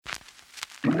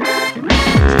Hey,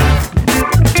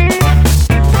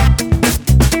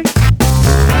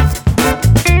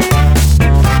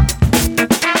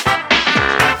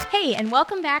 and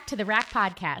welcome back to the RAC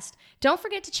Podcast. Don't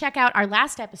forget to check out our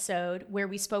last episode where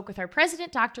we spoke with our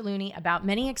president, Dr. Looney, about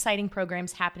many exciting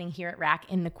programs happening here at RAC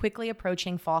in the quickly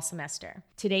approaching fall semester.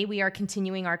 Today, we are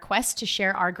continuing our quest to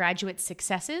share our graduate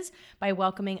successes by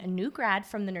welcoming a new grad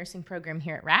from the nursing program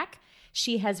here at RAC.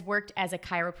 She has worked as a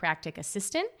chiropractic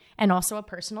assistant and also a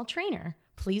personal trainer.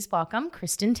 Please welcome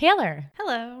Kristen Taylor.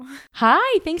 Hello.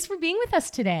 Hi, thanks for being with us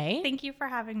today. Thank you for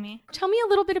having me. Tell me a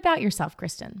little bit about yourself,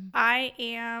 Kristen. I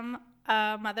am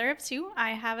a mother of two.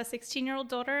 I have a 16-year-old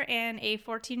daughter and a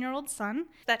 14-year-old son.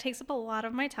 That takes up a lot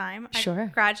of my time. Sure. I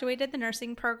graduated the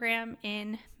nursing program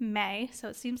in May, so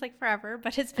it seems like forever,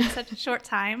 but it's been such a short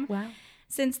time. Wow.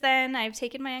 Since then, I've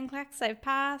taken my NCLEX, I've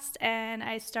passed, and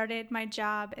I started my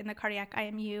job in the cardiac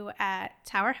IMU at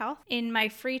Tower Health. In my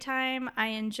free time, I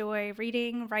enjoy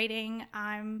reading, writing.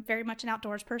 I'm very much an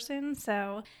outdoors person,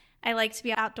 so I like to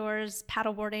be outdoors,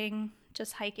 paddleboarding,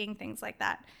 just hiking, things like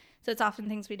that. So it's often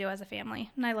things we do as a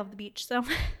family, and I love the beach, so.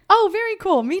 Oh, very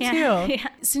cool. Me too. Yeah.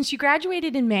 Since you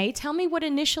graduated in May, tell me what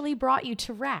initially brought you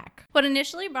to RAC. What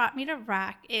initially brought me to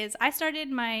RAC is I started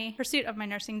my pursuit of my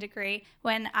nursing degree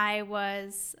when I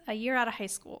was a year out of high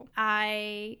school.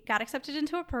 I got accepted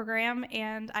into a program,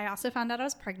 and I also found out I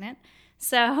was pregnant.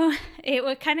 So it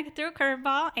would kind of threw a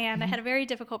curveball, and I had a very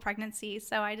difficult pregnancy,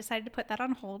 so I decided to put that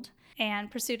on hold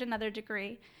and pursued another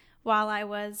degree while I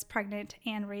was pregnant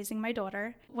and raising my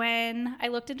daughter. When I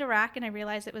looked into RAC and I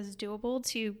realized it was doable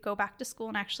to go back to school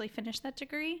and actually finish that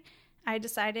degree, I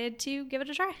decided to give it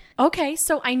a try. Okay,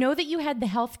 so I know that you had the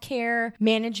healthcare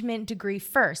management degree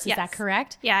first. Is that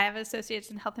correct? Yeah, I have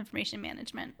associates in health information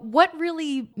management. What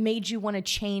really made you want to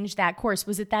change that course?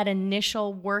 Was it that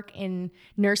initial work in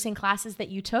nursing classes that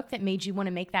you took that made you want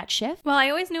to make that shift? Well, I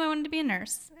always knew I wanted to be a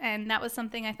nurse, and that was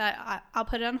something I thought I'll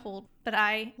put it on hold. But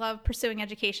I love pursuing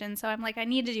education, so I'm like, I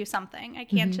need to do something. I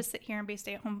can't just sit here and be a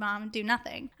stay-at-home mom and do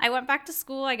nothing. I went back to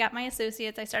school, I got my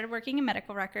associates, I started working in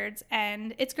medical records,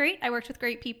 and it's great. I worked with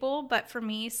great people, but for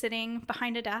me, sitting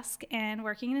behind a desk and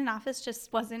working in an office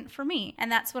just wasn't for me.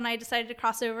 And that's when I decided to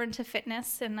cross over into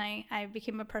fitness, and I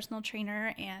became a personal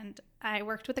trainer, and I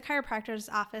worked with a chiropractor's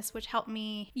office, which helped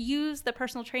me use the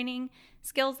personal training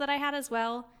skills that I had as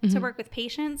well to work with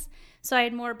patients. So I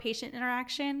had more patient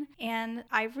interaction, and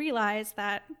I realized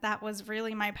that that was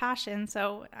really my passion.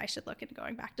 So I should look into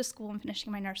going back to school and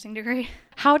finishing my nursing degree.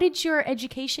 How did your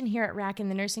education here at RAC in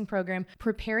the nursing program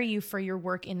prepare you for your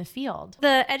work in the field?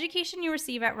 The education you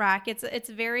receive at RAC, it's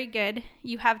very good.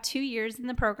 You have 2 years in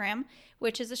the program,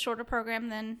 which is a shorter program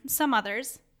than some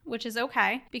others, which is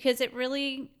okay because it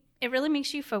really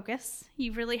makes you focus.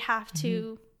 You really have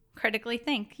to critically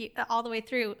think all the way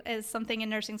through. As something in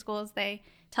nursing school is they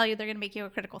tell you they're going to make you a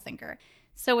critical thinker.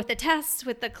 So with the tests,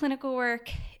 with the clinical work,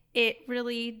 it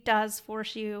really does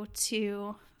force you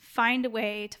to find a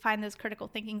way to find those critical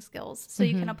thinking skills so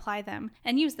you can apply them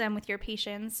and use them with your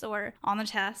patients or on the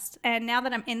test. And now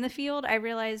that I'm in the field, I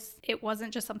realize it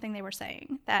wasn't just something they were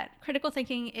saying, that critical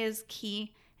thinking is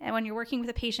key. And when you're working with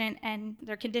a patient and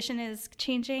their condition is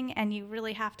changing and you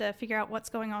really have to figure out what's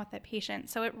going on with that patient.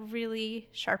 So it really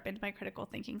sharpened my critical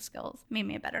thinking skills, made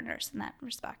me a better nurse in that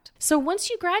respect. So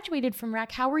once you graduated from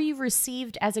RAC, how were you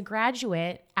received as a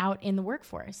graduate out in the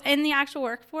workforce? In the actual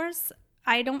workforce,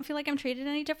 I don't feel like I'm treated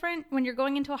any different. When you're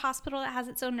going into a hospital that has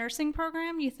its own nursing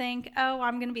program, you think, oh,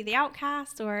 I'm going to be the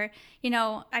outcast, or,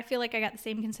 I feel like I got the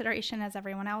same consideration as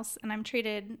everyone else, and I'm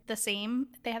treated the same.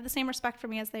 They have the same respect for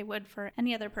me as they would for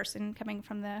any other person coming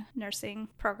from the nursing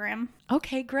program.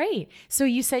 Okay, great. So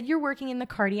you said you're working in the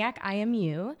cardiac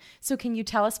IMU. So can you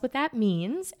tell us what that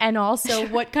means and also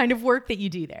what kind of work that you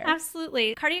do there?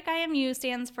 Absolutely. Cardiac IMU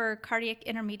stands for Cardiac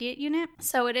Intermediate Unit.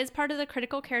 So it is part of the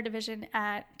critical care division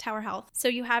at Tower Health. So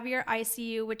you have your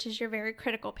ICU, which is your very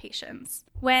critical patients.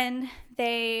 When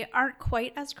they aren't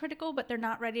quite as critical, but they're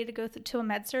not ready to go to a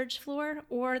med-surg floor,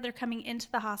 or they're coming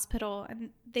into the hospital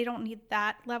and they don't need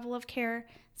that level of care,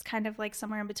 it's kind of like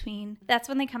somewhere in between. That's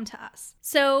when they come to us.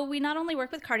 So we not only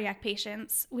work with cardiac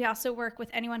patients, we also work with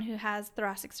anyone who has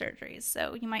thoracic surgeries.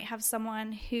 So you might have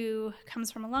someone who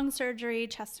comes from a lung surgery,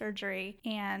 chest surgery,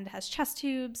 and has chest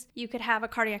tubes. You could have a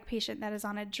cardiac patient that is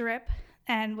on a drip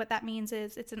And what that means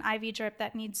is it's an IV drip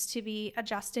that needs to be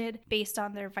adjusted based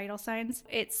on their vital signs.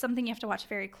 It's something you have to watch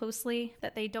very closely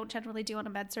that they don't generally do on a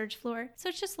med-surg floor. So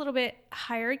it's just a little bit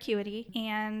higher acuity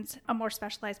and a more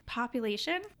specialized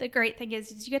population. The great thing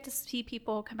is you get to see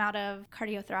people come out of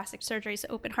cardiothoracic surgery, so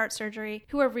open heart surgery,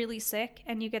 who are really sick,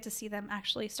 and you get to see them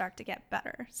actually start to get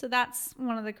better. So that's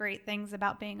one of the great things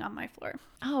about being on my floor.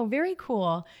 Oh, very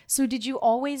cool. So did you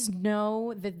always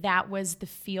know that that was the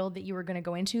field that you were going to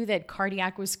go into, that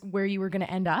cardiac was where you were going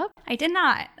to end up? I did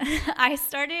not. I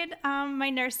started my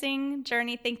nursing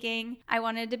journey thinking I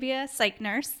wanted to be a psych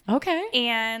nurse. Okay.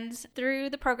 And through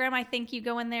the program, I think you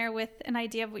go in there with an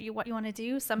idea of what you want to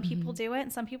do. Some people do it,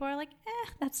 and some people are like,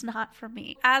 that's not for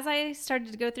me. As I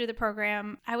started to go through the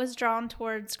program, I was drawn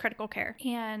towards critical care,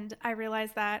 and I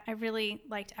realized that I really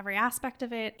liked every aspect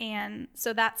of it. And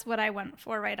so that's what I went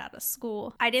for right out of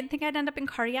school. I didn't think I'd end up in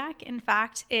cardiac. In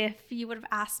fact, if you would have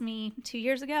asked me 2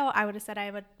 years ago, I would have said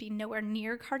I would be nowhere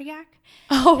near cardiac.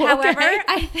 Oh, okay. However,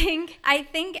 I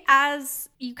think as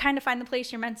you kind of find the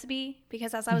place you're meant to be,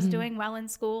 because as I was doing well in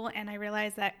school and I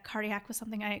realized that cardiac was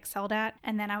something I excelled at,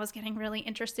 and then I was getting really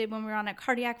interested when we were on a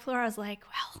cardiac floor, I was like,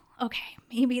 well, okay,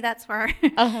 maybe that's where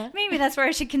maybe that's where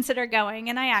I should consider going.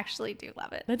 And I actually do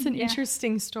love it. That's an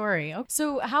interesting story.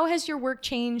 So how has your work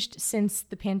changed since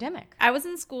the pandemic? I was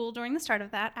in school during the start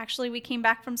of that. Actually, we came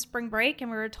back from spring break and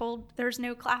we were told there's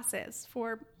no classes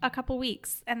for a couple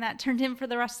weeks, and that turned in for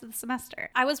the rest of the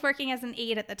semester. I was working as an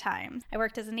aide at the time. I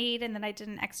worked as an aide, and then I did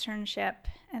an externship,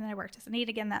 and then I worked as an aide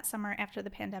again that summer after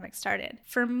the pandemic started.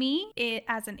 For me,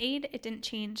 as an aide, it didn't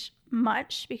change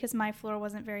much because my floor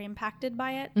wasn't very impacted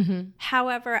by it.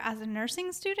 However, as a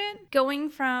nursing student, going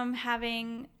from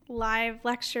having live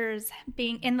lectures,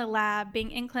 being in the lab, being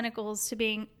in clinicals, to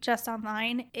being just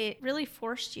online, it really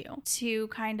forced you to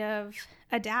kind of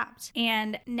adapt.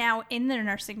 And now in the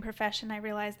nursing profession, I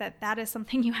realize that that is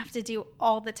something you have to do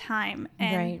all the time.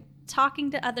 And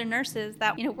talking to other nurses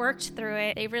that worked through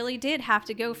it, they really did have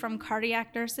to go from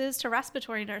cardiac nurses to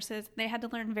respiratory nurses. They had to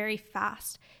learn very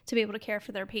fast to be able to care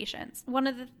for their patients. One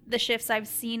of the shifts I've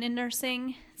seen in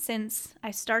nursing since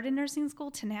I started nursing school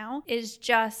to now is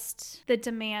just the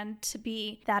demand to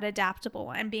be that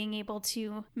adaptable and being able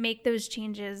to make those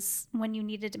changes when you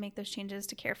needed to make those changes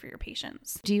to care for your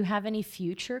patients. Do you have any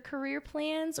future career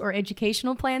plans or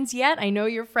educational plans yet? I know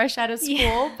you're fresh out of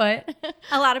school, but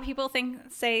a lot of people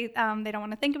say they don't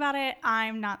want to think about it.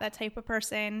 I'm not that type of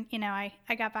person. I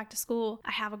got back to school.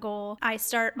 I have a goal. I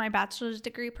start my bachelor's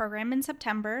degree program in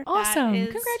September. Awesome.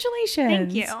 Congratulations.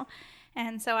 Thank you.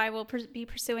 And so I will be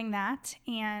pursuing that.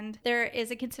 And there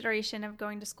is a consideration of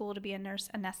going to school to be a nurse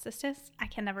anesthetist. I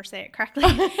can never say it correctly.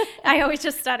 I always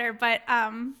just stutter. But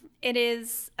it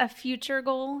is a future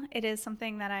goal. It is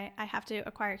something that I have to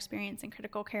acquire experience in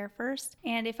critical care first.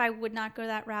 And if I would not go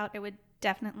that route, it would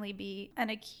definitely be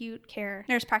an acute care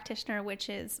nurse practitioner, which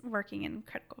is working in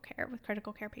critical care with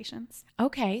critical care patients.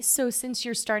 Okay, so since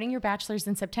you're starting your bachelor's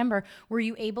in September, were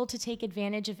you able to take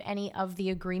advantage of any of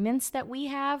the agreements that we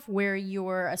have where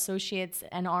your associates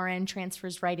and RN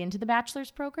transfers right into the bachelor's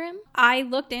program? I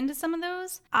looked into some of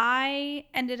those. I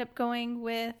ended up going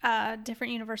with a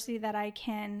different university that I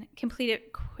can complete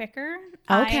it quicker.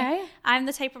 Okay. I'm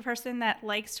the type of person that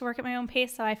likes to work at my own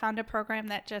pace, so I found a program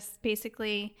that just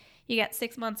basically you get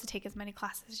 6 months to take as many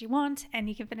classes as you want, and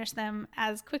you can finish them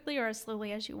as quickly or as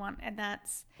slowly as you want. And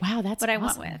that's what awesome. I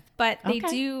went with. But they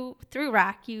do, through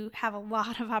RAC, you have a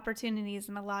lot of opportunities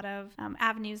and a lot of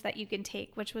avenues that you can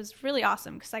take, which was really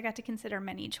awesome because I got to consider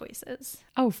many choices.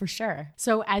 Oh, for sure.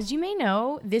 So as you may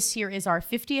know, this year is our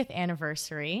 50th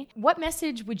anniversary. What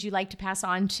message would you like to pass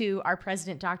on to our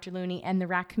president, Dr. Looney, and the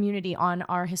RAC community on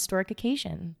our historic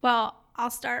occasion? Well, I'll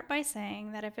start by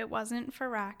saying that if it wasn't for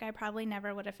RAC, I probably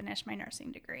never would have finished my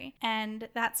nursing degree. And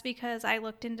that's because I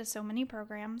looked into so many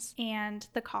programs, and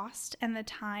the cost and the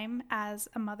time as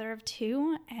a mother of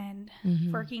two and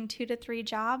working 2 to 3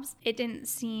 jobs, it didn't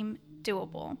seem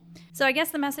doable. So I guess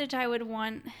the message I would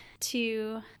want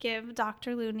to give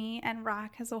Dr. Looney and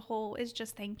RAC as a whole is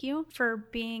just thank you for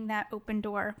being that open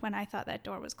door when I thought that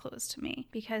door was closed to me.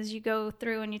 Because you go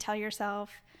through and you tell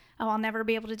yourself, oh, I'll never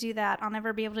be able to do that. I'll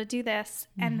never be able to do this.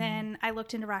 And then I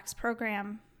looked into RAC's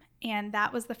program, and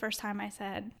that was the first time I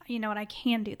said, you know what, I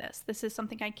can do this. This is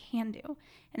something I can do,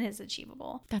 and it is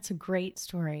achievable. That's a great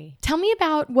story. Tell me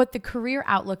about what the career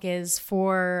outlook is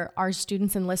for our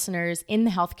students and listeners in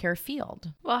the healthcare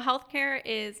field. Well, healthcare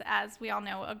is, as we all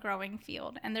know, a growing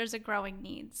field, and there's a growing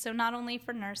need. So not only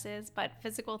for nurses, but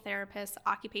physical therapists,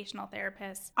 occupational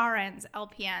therapists, RNs,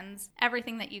 LPNs,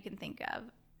 everything that you can think of.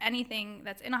 anything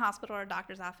that's in a hospital or a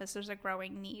doctor's office, there's a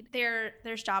growing need.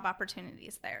 There's job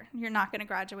opportunities there. You're not going to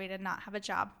graduate and not have a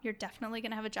job. You're definitely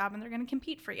going to have a job, and they're going to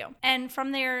compete for you. And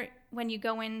from there, when you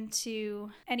go into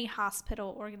any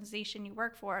hospital organization you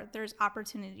work for, there's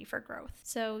opportunity for growth.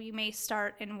 So you may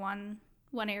start in one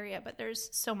area, but there's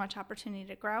so much opportunity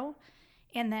to grow.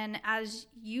 And then as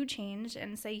you change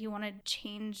and say you want to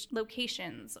change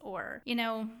locations, or,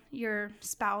 your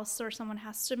spouse or someone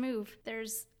has to move,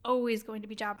 there's always going to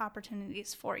be job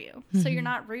opportunities for you. Mm-hmm. So you're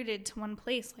not rooted to one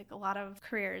place like a lot of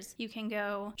careers. You can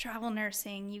go travel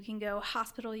nursing, you can go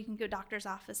hospital, you can go doctor's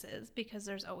offices, because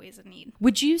there's always a need.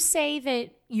 Would you say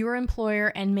that your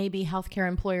employer, and maybe healthcare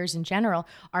employers in general,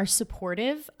 are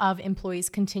supportive of employees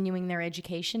continuing their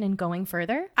education and going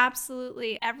further?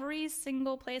 Absolutely. Every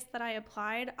single place that I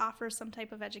applied offers some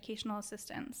type of educational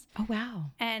assistance. Oh,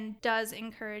 wow. And does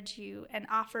encourage you and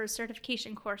offers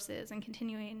certification courses and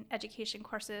continuing education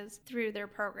courses through their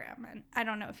program. And I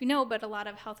don't know if you know, but a lot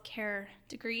of healthcare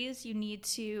degrees, you need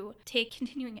to take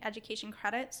continuing education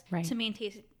credits to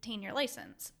maintain your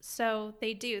license. So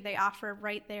they offer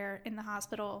right there in the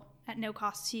hospital at no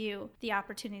cost to you the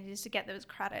opportunities to get those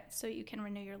credits so you can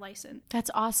renew your license. That's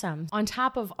awesome. On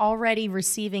top of already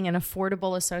receiving an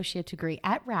affordable associate degree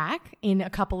at RAC in a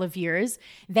couple of years,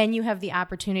 then you have the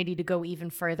opportunity to go even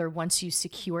further once you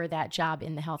secure that job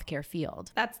in the healthcare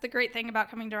field. That's the great thing about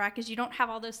coming to RAC, is you don't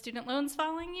have all those student loans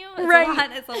following you.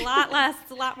 It's a lot less,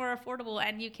 it's a lot more affordable,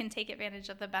 and you can take advantage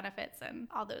of the benefits and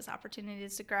all those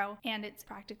opportunities to grow. And it's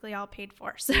practically all paid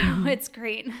for. So it's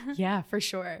great. Yeah, for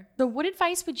sure. So what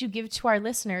advice would you give to our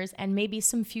listeners and maybe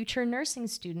some future nursing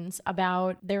students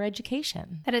about their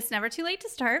education? That it's never too late to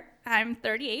start. I'm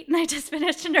 38 and I just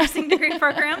finished a nursing degree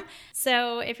program.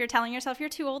 So if you're telling yourself you're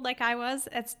too old like I was,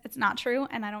 it's not true.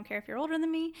 And I don't care if you're older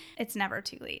than me, it's never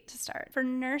too late to start. For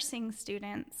nursing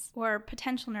students or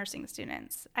potential nursing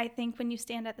students, I think when you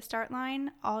stand at the start line,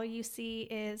 all you see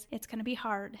is it's going to be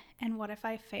hard. And what if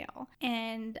I fail?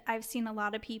 And I've seen a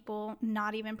lot of people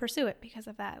not even pursue it because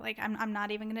of that. Like, I'm not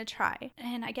even going to try.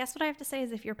 And I guess what I have to say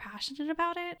is, if you're passionate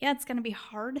about it, yeah, it's going to be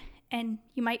hard and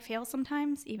you might fail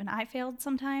sometimes. Even I failed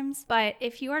sometimes. But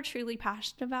if you are truly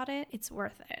passionate about it, it's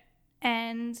worth it.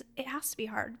 And it has to be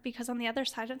hard, because on the other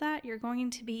side of that, you're going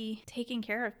to be taking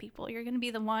care of people. You're going to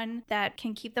be the one that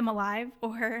can keep them alive,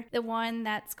 or the one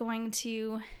that's going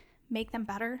to make them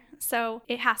better. So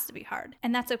it has to be hard.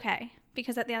 And that's okay,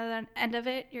 because at the other end of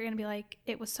it, you're going to be like,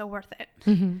 it was so worth it.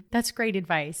 Mm-hmm. That's great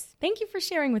advice. Thank you for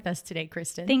sharing with us today,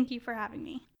 Kristen. Thank you for having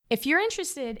me. If you're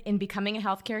interested in becoming a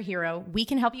healthcare hero, we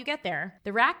can help you get there.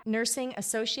 The RAC Nursing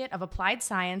Associate of Applied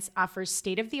Science offers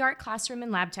state-of-the-art classroom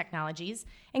and lab technologies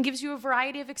and gives you a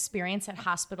variety of experience at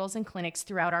hospitals and clinics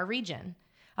throughout our region.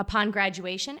 Upon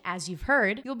graduation, as you've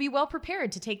heard, you'll be well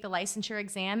prepared to take the licensure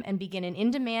exam and begin an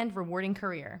in-demand, rewarding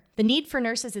career. The need for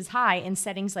nurses is high in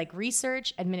settings like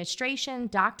research, administration,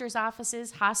 doctors'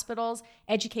 offices, hospitals,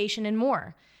 education, and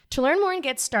more. To learn more and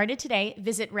get started today,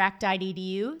 visit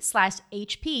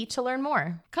rac.edu/HP to learn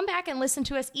more. Come back and listen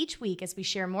to us each week as we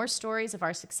share more stories of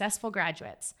our successful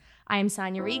graduates. I am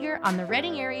Sonia Rieger on the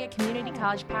Reading Area Community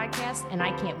College Podcast, and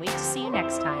I can't wait to see you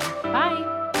next time.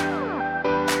 Bye.